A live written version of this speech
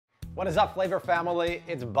What is up, Flavor family?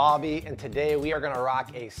 It's Bobby, and today we are gonna rock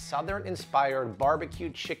a Southern-inspired barbecue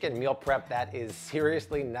chicken meal prep that is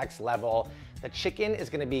seriously next level. The chicken is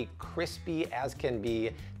gonna be crispy as can be,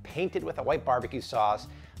 painted with a white barbecue sauce,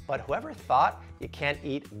 but whoever thought you can't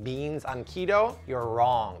eat beans on keto, you're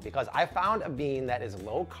wrong, because I found a bean that is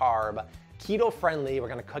low carb, keto friendly. We're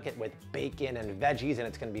gonna cook it with bacon and veggies, and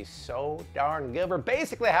it's gonna be so darn good. We're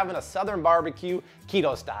basically having a Southern barbecue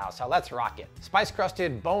keto style, so let's rock it. Spice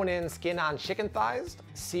crusted bone-in, skin-on chicken thighs,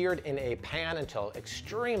 seared in a pan until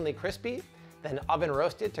extremely crispy, then oven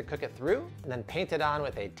roasted to cook it through, and then painted on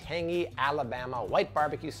with a tangy Alabama white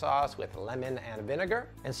barbecue sauce with lemon and vinegar,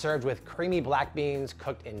 and served with creamy black beans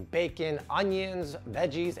cooked in bacon, onions,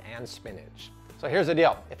 veggies, and spinach. So here's the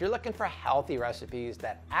deal. If you're looking for healthy recipes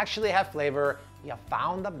that actually have flavor, you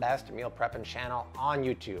found the best meal prepping channel on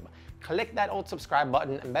YouTube. Click that old subscribe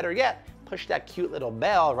button, and better yet, push that cute little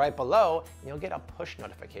bell right below, and you'll get a push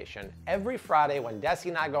notification every Friday when Dessi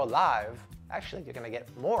and I go live. Actually, you're gonna get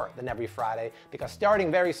more than every Friday, because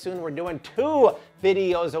starting very soon, we're doing 2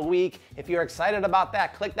 videos a week. If you're excited about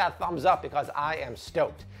that, click that thumbs up, because I am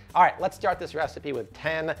stoked. All right, let's start this recipe with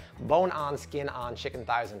 10 bone-on, skin-on chicken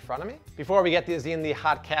thighs in front of me. Before we get these in the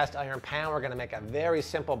hot cast iron pan, we're gonna make a very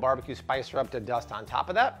simple barbecue spice rub to dust on top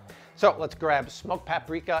of that. So let's grab smoked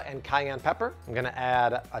paprika and cayenne pepper. I'm gonna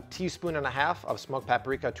add a 1.5 teaspoons of smoked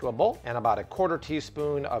paprika to a bowl, and about a 1/4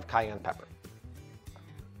 teaspoon of cayenne pepper.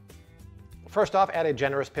 First off, add a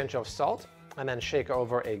generous pinch of salt, and then shake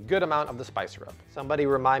over a good amount of the spice rub. Somebody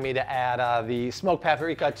remind me to add the smoked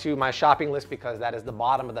paprika to my shopping list, because that is the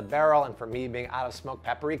bottom of the barrel, and for me, being out of smoked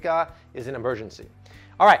paprika is an emergency.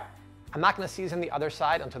 All right, I'm not gonna season the other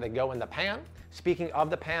side until they go in the pan. Speaking of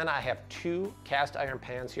the pan, I have 2 cast iron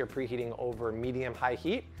pans here preheating over medium-high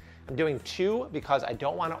heat. I'm doing 2 because I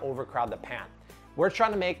don't wanna overcrowd the pan. We're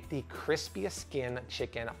trying to make the crispiest skin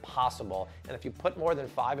chicken possible, and if you put more than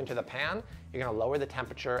 5 into the pan, you're gonna lower the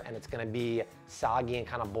temperature and it's gonna be soggy and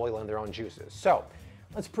kind of boil in their own juices. So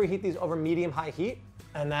let's preheat these over medium-high heat.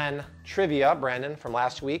 And then trivia, Brandon, from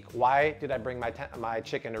last week, why did I bring my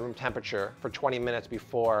chicken to room temperature for 20 minutes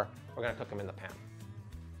before we're gonna cook them in the pan?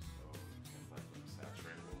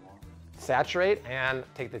 Saturate and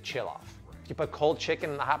take the chill off. If you put cold chicken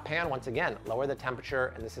in the hot pan, once again, lower the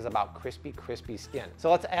temperature, and this is about crispy, crispy skin.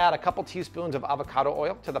 So let's add a couple teaspoons of avocado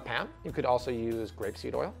oil to the pan. You could also use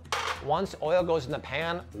grapeseed oil. Once oil goes in the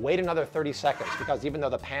pan, wait another 30 seconds, because even though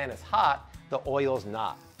the pan is hot, the oil's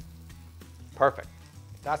not. Perfect.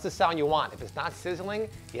 That's the sound you want. If it's not sizzling,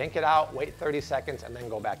 yank it out, wait 30 seconds, and then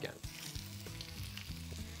go back in.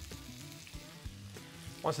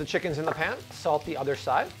 Once the chicken's in the pan, salt the other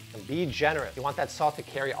side, and be generous. You want that salt to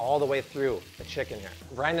carry all the way through the chicken here.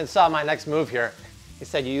 Brandon saw my next move here. He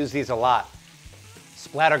said you use these a lot.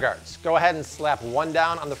 Splatter guards. Go ahead and slap 1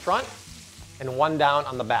 down on the front and 1 down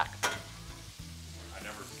on the back. I've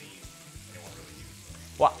never seen anyone really use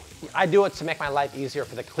them. Well, I do it to make my life easier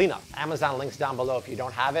for the cleanup. Amazon links down below if you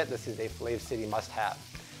don't have it. This is a Flav City must-have.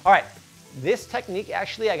 All right, this technique,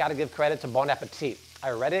 actually, I gotta give credit to Bon Appetit. I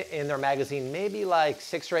read it in their magazine maybe like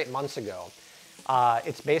 6 or 8 months ago.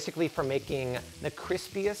 It's basically for making the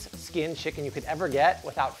crispiest skin chicken you could ever get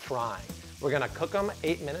without frying. We're gonna cook them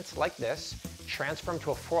 8 minutes like this, transfer them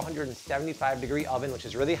to a 475-degree oven, which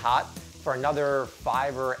is really hot, for another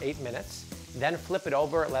 5 or 8 minutes. Then flip it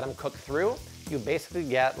over, let them cook through. You basically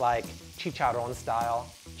get like chicharron style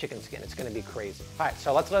chicken skin. It's gonna be crazy. All right,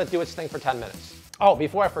 so let's let it do its thing for 10 minutes. Oh,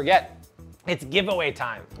 before I forget, it's giveaway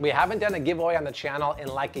time. We haven't done a giveaway on the channel in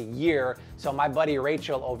like a year, so my buddy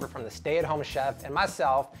Rachel over from the Stay at Home Chef and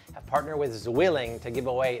myself have partnered with Zwilling to give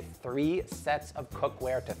away 3 sets of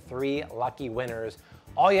cookware to 3 lucky winners.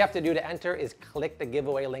 All you have to do to enter is click the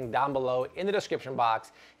giveaway link down below in the description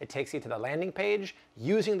box. It takes you to the landing page.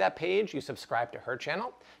 Using that page, you subscribe to her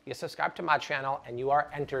channel, you subscribe to my channel, and you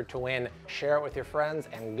are entered to win. Share it with your friends,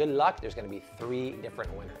 and good luck. There's gonna be 3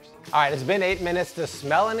 different winners. All right, it's been 8 minutes. The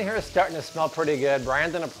smell in here is starting to smell pretty good.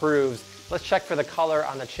 Brandon approves. Let's check for the color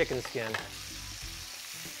on the chicken skin.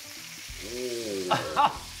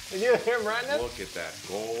 Did you hear Brandon? Look at that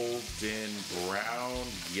golden brown.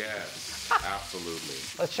 Yes. Absolutely.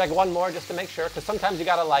 Let's check one more just to make sure, because sometimes you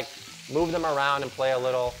gotta like move them around and play a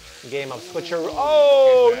little game of switcheroo.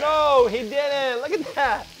 Oh no, he didn't. Look at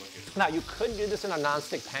that. Now you could do this in a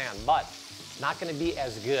non-stick pan, but it's not gonna be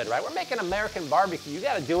as good, right? We're making American barbecue. You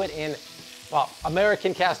gotta do it in, well,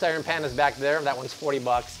 American cast iron pan is back there. That one's 40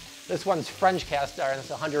 bucks. This one's French cast iron, it's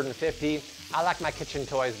 150. I like my kitchen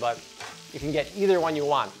toys, but you can get either one you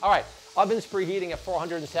want. All right, oven's preheating at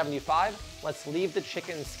 475. Let's leave the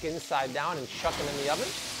chicken skin side down and chuck them in the oven.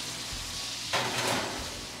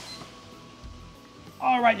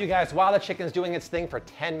 All right, you guys, while the chicken's doing its thing for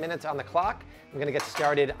 10 minutes on the clock, I'm gonna get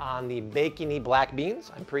started on the bacony black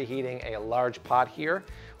beans. I'm preheating a large pot here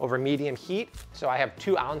over medium heat. So I have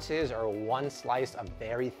 2 ounces or 1 slice of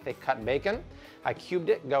very thick cut bacon. I cubed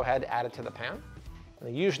it, go ahead, add it to the pan.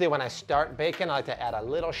 And usually when I start bacon, I like to add a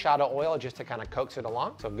little shot of oil just to kind of coax it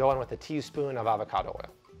along. So go in with a teaspoon of avocado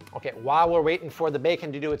oil. Okay, while we're waiting for the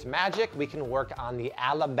bacon to do its magic, we can work on the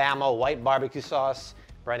Alabama white barbecue sauce.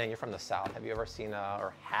 Brendan, you're from the South. Have you ever seen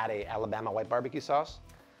or had a Alabama white barbecue sauce?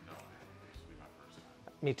 No, this will be my first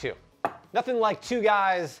time. Me too. Nothing like 2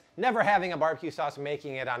 guys never having a barbecue sauce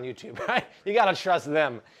making it on YouTube, right? You gotta trust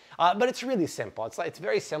them. But it's really simple. It's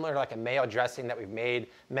very similar to like a mayo dressing that we've made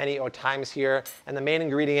many times here. And the main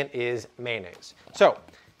ingredient is mayonnaise. So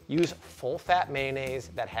use full fat mayonnaise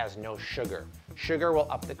that has no sugar. Sugar will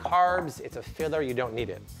up the carbs. It's a filler, you don't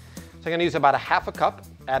need it. So I'm gonna use about 1/2 cup,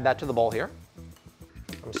 add that to the bowl here.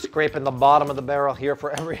 I'm scraping the bottom of the barrel here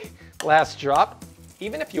for every last drop.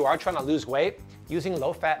 Even if you are trying to lose weight, using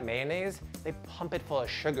low-fat mayonnaise, they pump it full of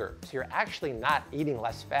sugar. So you're actually not eating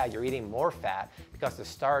less fat, you're eating more fat because the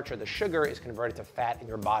starch or the sugar is converted to fat in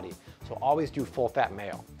your body. So always do full-fat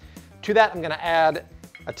mayo. To that, I'm gonna add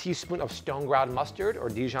a teaspoon of stone ground mustard or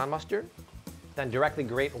Dijon mustard. Then directly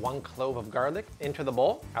grate 1 clove of garlic into the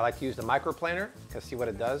bowl. I like to use the microplaner because see what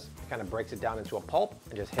it does? It kind of breaks it down into a pulp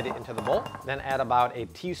and just hit it into the bowl. Then add about a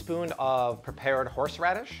teaspoon of prepared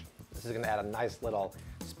horseradish. This is gonna add a nice little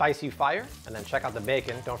spicy fire. And then check out the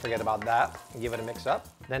bacon, don't forget about that. And give it a mix up.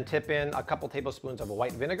 Then tip in a couple tablespoons of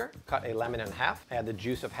white vinegar. Cut a lemon in half. Add the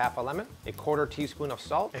juice of 1/2 lemon. A 1/4 teaspoon of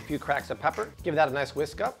salt. A few cracks of pepper. Give that a nice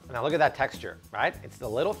whisk up. And now look at that texture, right? It's a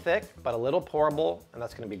little thick, but a little pourable. And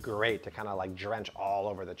that's gonna be great to kind of like drench all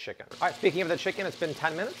over the chicken. All right, speaking of the chicken, it's been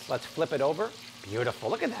 10 minutes. Let's flip it over. Beautiful,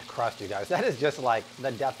 look at that crust, you guys. That is just like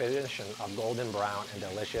the definition of golden brown and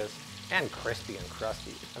delicious. And crispy and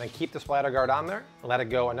crusty. And then keep the splatter guard on there and let it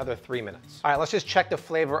go another 3 minutes. All right, let's just check the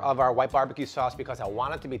flavor of our white barbecue sauce because I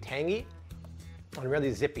want it to be tangy and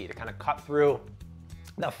really zippy to kind of cut through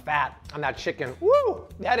the fat on that chicken. Woo,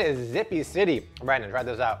 that is zippy city. Brandon, try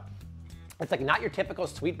this out. It's like not your typical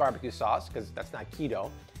sweet barbecue sauce because that's not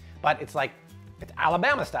keto, but it's like, it's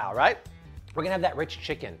Alabama style, right? We're gonna have that rich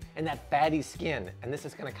chicken and that fatty skin, and this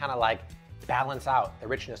is gonna kind of like balance out the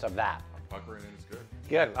richness of that. Puckering it is good.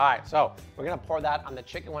 Good, all right, so we're gonna pour that on the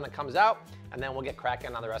chicken when it comes out, and then we'll get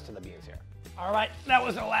cracking on the rest of the beans here. All right, that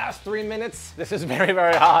was the last 3 minutes. This is very,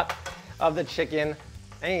 very hot of the chicken,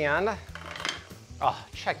 and oh,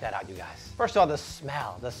 check that out, you guys. First of all, the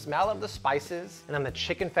smell of the spices, and then the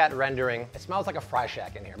chicken fat rendering. It smells like a fry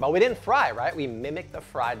shack in here, but we didn't fry, right? We mimicked the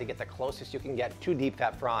fry to get the closest you can get to deep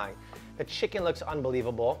fat frying. The chicken looks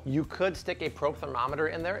unbelievable. You could stick a probe thermometer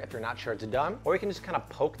in there if you're not sure it's done, or you can just kind of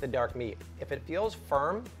poke the dark meat. If it feels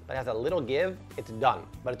firm, but has a little give, it's done.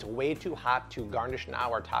 But it's way too hot to garnish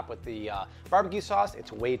now or top with the barbecue sauce.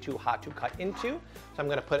 It's way too hot to cut into. So I'm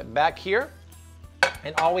gonna put it back here.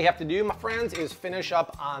 And all we have to do, my friends, is finish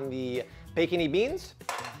up on the bacony beans,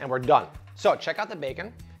 and we're done. So check out the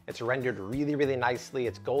bacon. It's rendered really, really nicely.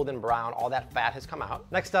 It's golden brown. All that fat has come out.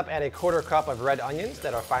 Next up, add a 1/4 cup of red onions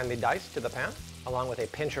that are finely diced to the pan, along with a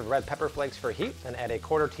pinch of red pepper flakes for heat. Then add a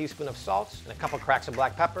 1/4 teaspoon of salt and a couple cracks of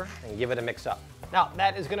black pepper and give it a mix up. Now,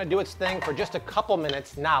 that is gonna do its thing for just a couple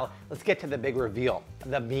minutes. Now, let's get to the big reveal,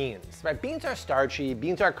 the beans, right? Beans are starchy,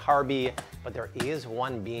 beans are carby, but there is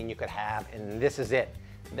one bean you could have, and this is it.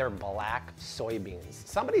 They're black soybeans.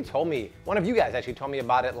 Somebody told me, one of you guys actually told me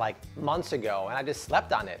about it like months ago, and I just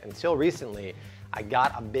slept on it until recently. I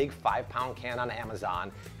got a big 5-pound can on Amazon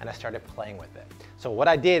and I started playing with it. So what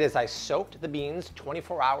I did is I soaked the beans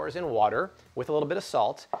 24 hours in water with a little bit of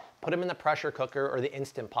salt, put them in the pressure cooker or the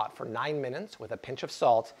Instant Pot for 9 minutes with a pinch of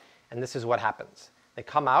salt, and this is what happens. They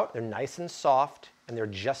come out, they're nice and soft, and they're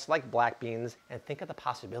just like black beans. And think of the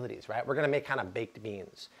possibilities, right? We're gonna make kind of baked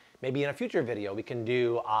beans. Maybe in a future video, we can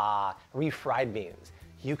do refried beans.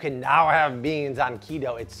 You can now have beans on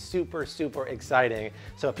keto. It's super, super exciting.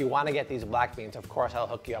 So if you wanna get these black beans, of course, I'll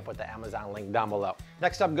hook you up with the Amazon link down below.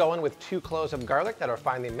 Next up, go in with 2 cloves of garlic that are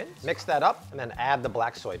finely minced. Mix that up and then add the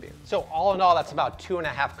black soybeans. So all in all, that's about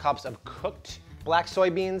 2.5 cups of cooked black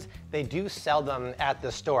soybeans. They do sell them at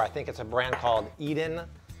the store. I think it's a brand called Eden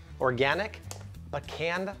Organic. But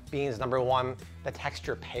canned beans, number one, the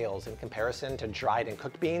texture pales in comparison to dried and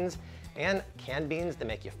cooked beans. And canned beans, they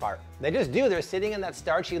make you fart. They just do. They're sitting in that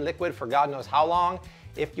starchy liquid for God knows how long.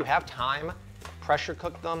 If you have time, pressure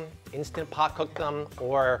cook them, Instant Pot cook them,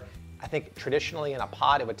 or I think traditionally in a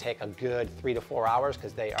pot, it would take a good 3 to 4 hours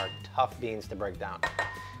because they are tough beans to break down.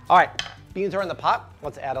 All right, Beans are in the pot.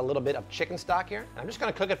 Let's add a little bit of chicken stock here. I'm just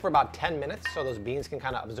gonna cook it for about 10 minutes so those beans can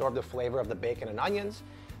kind of absorb the flavor of the bacon and onions.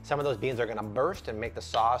 Some of those beans are gonna burst and make the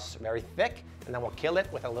sauce very thick, and then we'll kill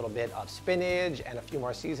it with a little bit of spinach and a few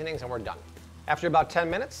more seasonings, and we're done. After about 10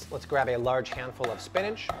 minutes, let's grab a large handful of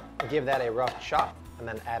spinach and give that a rough chop, and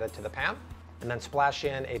then add it to the pan. And then splash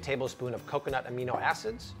in a tablespoon of coconut amino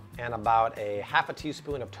acids and about a half a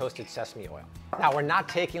teaspoon of toasted sesame oil. Now, we're not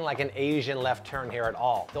taking like an Asian left turn here at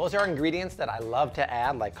all. Those are ingredients that I love to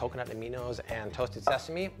add, like coconut aminos and toasted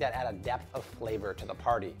sesame, that add a depth of flavor to the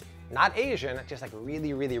party. Not Asian, just like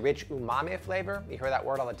really, really rich umami flavor. You hear that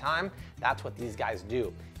word all the time. That's what these guys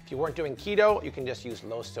do. If you weren't doing keto, you can just use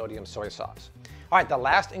low sodium soy sauce. All right, the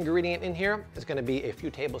last ingredient in here is gonna be a few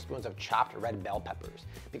tablespoons of chopped red bell peppers,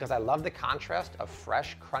 because I love the contrast of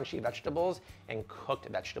fresh, crunchy vegetables and cooked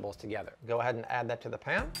vegetables together. Go ahead and add that to the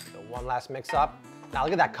pan. So one last mix up. Now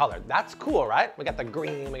look at that color. That's cool, right? We got the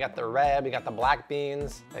green, we got the red, we got the black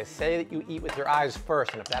beans. They say that you eat with your eyes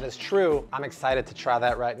first, and if that is true, I'm excited to try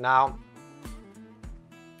that right now.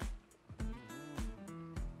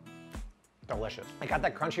 Delicious. I got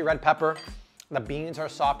that crunchy red pepper. The beans are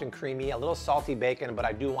soft and creamy, a little salty bacon, but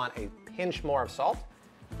I do want a pinch more of salt.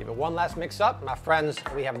 Give it one last mix up. My friends,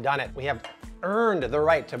 we have done it. We have earned the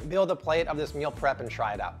right to build a plate of this meal prep and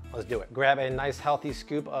try it out. Let's do it. Grab a nice healthy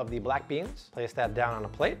scoop of the black beans, place that down on a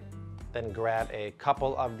plate, then grab a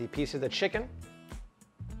couple of the pieces of chicken.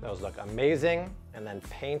 Those look amazing. And then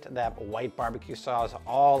paint that white barbecue sauce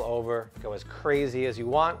all over. Go as crazy as you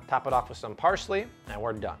want. Top it off with some parsley, and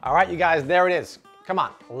we're done. All right, you guys, there it is. Come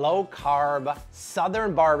on, low carb,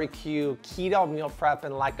 Southern barbecue, keto meal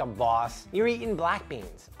prepping like a boss. You're eating black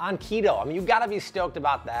beans on keto. I mean, you gotta be stoked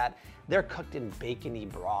about that. They're cooked in bacony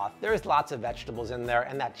broth. There's lots of vegetables in there,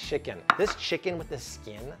 and that chicken. This chicken with the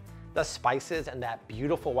skin, the spices, and that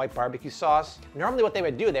beautiful white barbecue sauce. Normally what they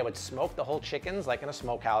would do, they would smoke the whole chickens like in a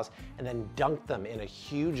smokehouse and then dunk them in a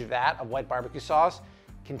huge vat of white barbecue sauce,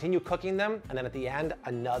 continue cooking them, and then at the end,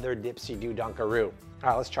 another dipsy-do dunkaroo. All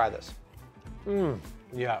right, let's try this.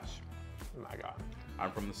 Yes. Oh my God.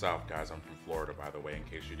 I'm from the South, guys. I'm from Florida, by the way, in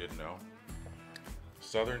case you didn't know.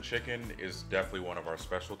 Southern chicken is definitely one of our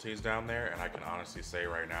specialties down there, and I can honestly say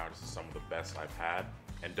right now, this is some of the best I've had,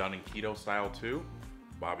 and done in keto style too.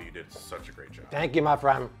 Bobby, you did such a great job. Thank you, my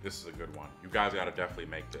friend. This is a good one. You guys gotta definitely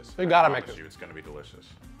make this. We gotta make this. It's gonna be delicious.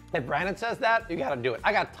 If Brandon says that, you gotta do it.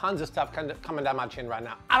 I got tons of stuff coming down my chin right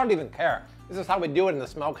now. I don't even care. This is how we do it in the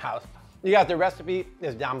smokehouse. You guys, the recipe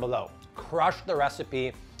is down below. Crush the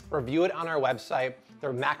recipe, review it on our website.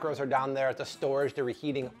 Their macros are down there, the storage, the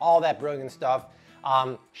reheating, all that brilliant stuff.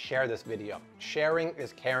 Share this video. Sharing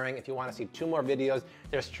is caring. If you want to see 2 more videos,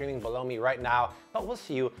 they're streaming below me right now. But we'll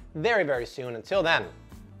see you very, very soon. Until then,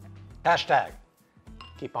 hashtag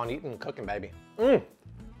keep on eating and cooking, baby. Oh,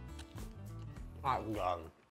 God.